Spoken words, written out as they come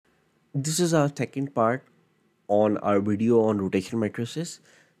This is our second part on our video on rotation matrices.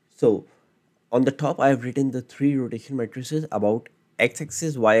 So on the top, I have written the three rotation matrices about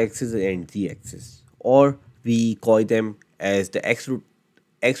x-axis, y-axis, and z-axis, or we call them as the x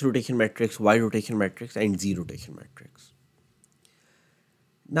rotation matrix, y rotation matrix, and z rotation matrix.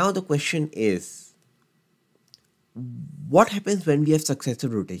 Now the question is, what happens when we have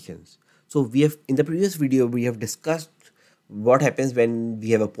successive rotations? So we have in the previous video we have discussed what happens when we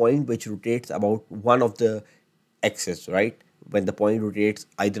have a point which rotates about one of the axis, right? When the point rotates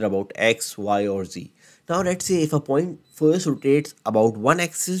either about x, y, or z. Now let's say if a point first rotates about one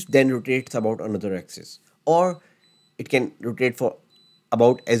axis, then rotates about another axis, or it can rotate for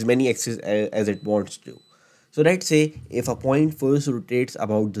about as many axes as it wants to. So let's say if a point first rotates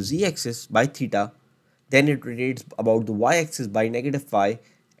about the z-axis by theta, then it rotates about the y-axis by negative phi,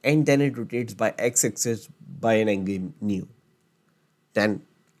 and then it rotates by x-axis by an angle nu. Then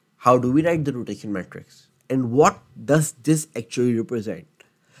how do we write the rotation matrix? And what does this actually represent?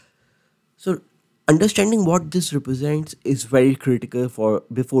 So understanding what this represents is very critical for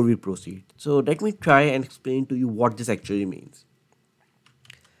before we proceed. So let me try and explain to you what this actually means.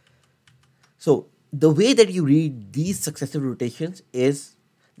 So the way that you read these successive rotations is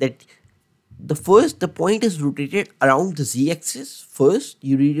that the point is rotated around the z-axis. First,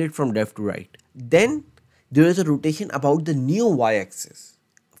 you read it from left to right. Then there is a rotation about the new y-axis,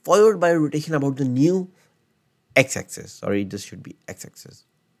 followed by a rotation about the new x-axis. Sorry, this should be x-axis.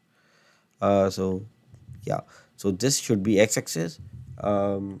 So yeah, so this should be x-axis.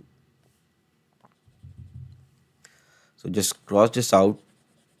 Um, so just cross this out,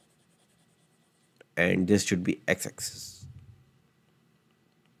 and this should be x-axis.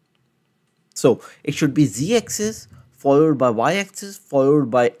 So it should be z-axis followed by y-axis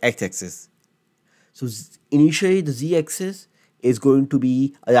followed by x-axis. So initially the z-axis is going to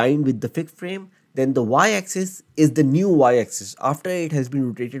be aligned with the fixed frame. Then the y-axis is the new y-axis after it has been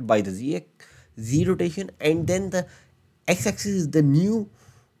rotated by the z rotation, and then the x-axis is the new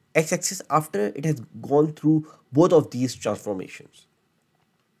x-axis after it has gone through both of these transformations.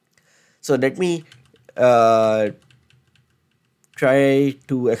 So let me uh, try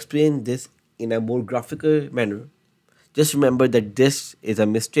to explain this in a more graphical manner. Just remember that this is a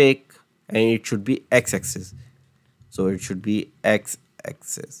mistake and it should be x-axis. So it should be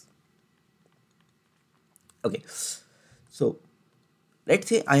x-axis. Okay, so let's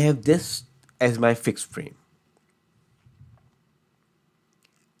say I have this as my fixed frame,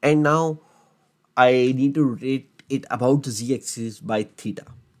 and now I need to rotate it about the z-axis by theta.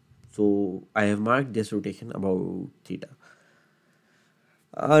 So I have marked this rotation about theta.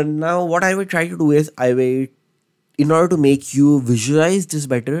 Now what I will try to do is in order to make you visualize this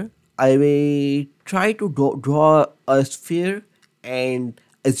better, I will try to draw a sphere and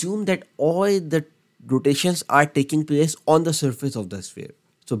assume that all the rotations are taking place on the surface of the sphere.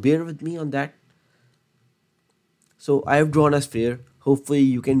 So bear with me on that. So I have drawn a sphere. Hopefully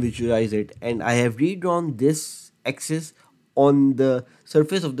you can visualize it, and I have redrawn this axis on the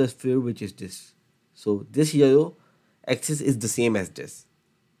surface of the sphere, which is this. So this yellow axis is the same as this.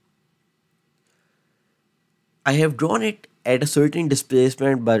 I have drawn it at a certain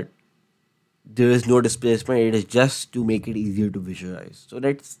displacement, but there is no displacement. It is just to make it easier to visualize. So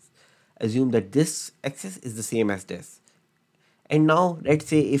let's assume that this axis is the same as this. And now let's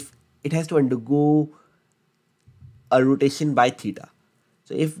say if it has to undergo a rotation by theta.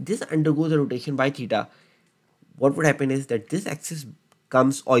 So if this undergoes a rotation by theta, what would happen is that this axis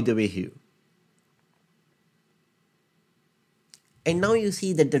comes all the way here. And now you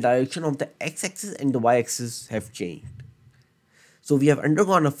see that the direction of the x-axis and the y-axis have changed. So we have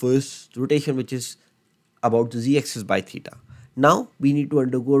undergone a first rotation which is about the z-axis by theta. Now we need to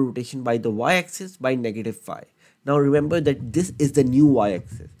undergo a rotation by the y-axis by negative phi. Now remember that this is the new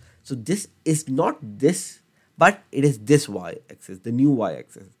y-axis. So this is not this, but it is this y-axis, the new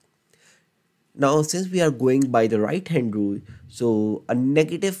y-axis. Now since we are going by the right hand rule, so a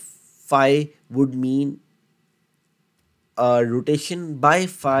negative phi would mean a rotation by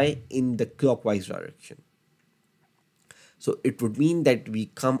phi in the clockwise direction. So it would mean that we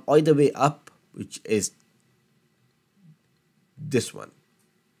come all the way up, which is this one.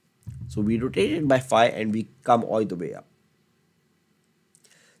 So we rotate it by phi and we come all the way up.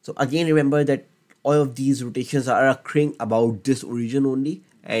 So again, remember that all of these rotations are occurring about this origin only,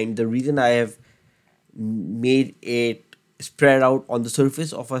 and the reason I have made it spread out on the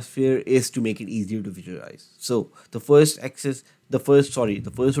surface of a sphere is to make it easier to visualize. So the first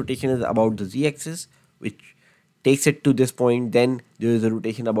rotation is about the z-axis, which takes it to this point. Then there is a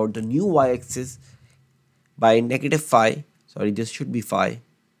rotation about the new y-axis by negative phi. Sorry, this should be phi.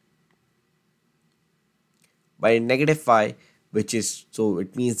 by negative phi, which is, so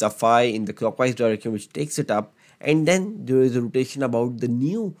it means the phi in the clockwise direction which takes it up, and then there is a rotation about the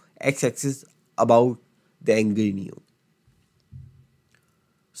new x-axis about the angle nu.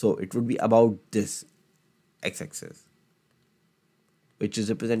 So it would be about this x-axis, which is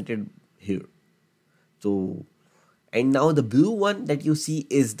represented here. So, and now the blue one that you see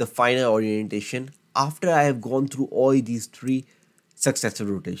is the final orientation after I have gone through all these three successive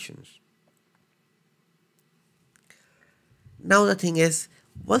rotations. Now the thing is,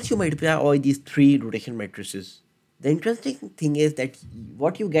 once you multiply all these three rotation matrices, the interesting thing is that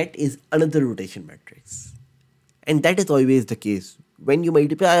what you get is another rotation matrix. And that is always the case. When you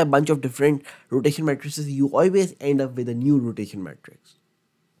multiply a bunch of different rotation matrices, you always end up with a new rotation matrix.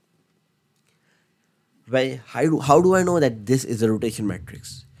 Well, how do I know that this is a rotation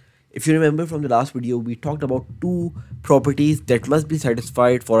matrix? If you remember from the last video, we talked about two properties that must be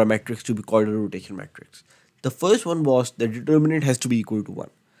satisfied for a matrix to be called a rotation matrix. The first one was the determinant has to be equal to 1.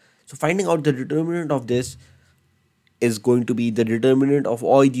 So finding out the determinant of this is going to be the determinant of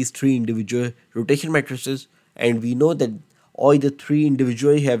all these three individual rotation matrices, and we know that all the three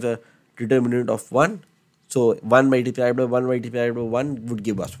individually have a determinant of 1. So 1 multiplied by 1 multiplied by 1 would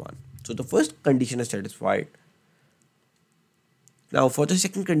give us 1. So the first condition is satisfied. Now for the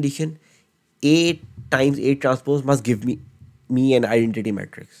second condition, A times A transpose must give me an identity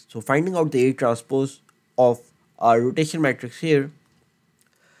matrix. So finding out the A transpose of our rotation matrix here,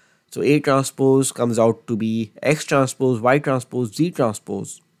 so A transpose comes out to be X transpose, Y transpose, Z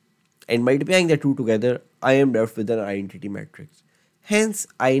transpose, and multiplying the two together, I am left with an identity matrix. Hence,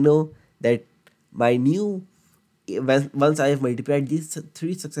 I know that my new, once I have multiplied these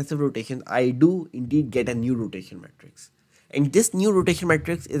three successive rotations, I do indeed get a new rotation matrix. And this new rotation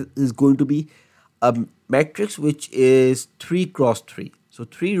matrix is going to be a matrix which is 3 cross 3. So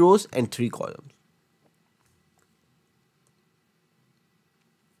 3 rows and 3 columns.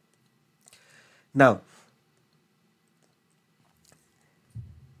 Now,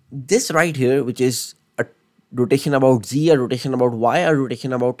 this right here, which is a rotation about Z, a rotation about Y, a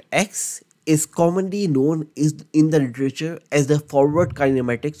rotation about X, is commonly known in the literature as the forward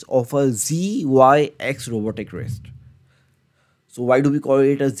kinematics of a ZYX robotic wrist. So why do we call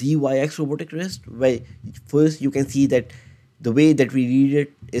it a ZYX robotic wrist? Well, first you can see that the way that we read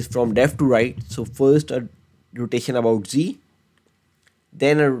it is from left to right. So first a rotation about Z,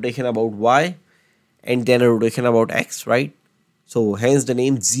 then a rotation about Y, and then a rotation about X, right? So hence the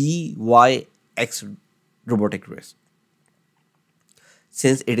name ZYX robotic wrist,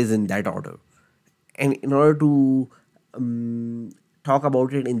 since it is in that order. And in order to talk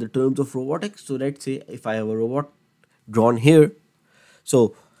about it in the terms of robotics, so let's say if I have a robot drawn here,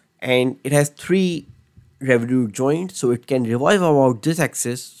 so and it has 3 revolute joints, so it can revolve about this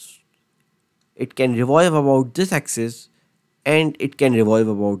axis, it can revolve about this axis, and it can revolve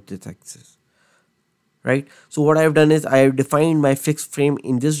about this axis, right? So what I've done is I have defined my fixed frame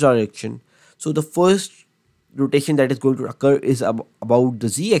in this direction. So the first rotation that is going to occur is about the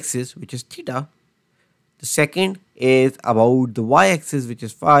z-axis, which is theta. The second is about the y-axis, which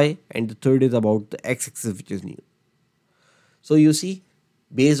is phi, and the third is about the x-axis, which is nu. So you see,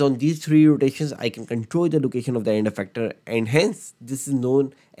 based on these 3 rotations, I can control the location of the end effector, and hence this is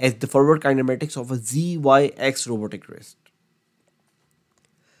known as the forward kinematics of a ZYX robotic wrist.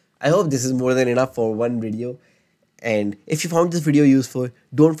 I hope this is more than enough for one video. And if you found this video useful,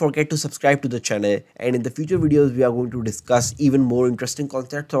 don't forget to subscribe to the channel, and in the future videos we are going to discuss even more interesting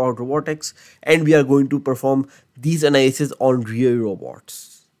concepts about robotics, and we are going to perform these analyses on real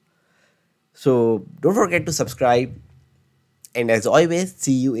robots. So don't forget to subscribe, and as always,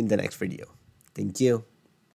 see you in the next video. Thank you.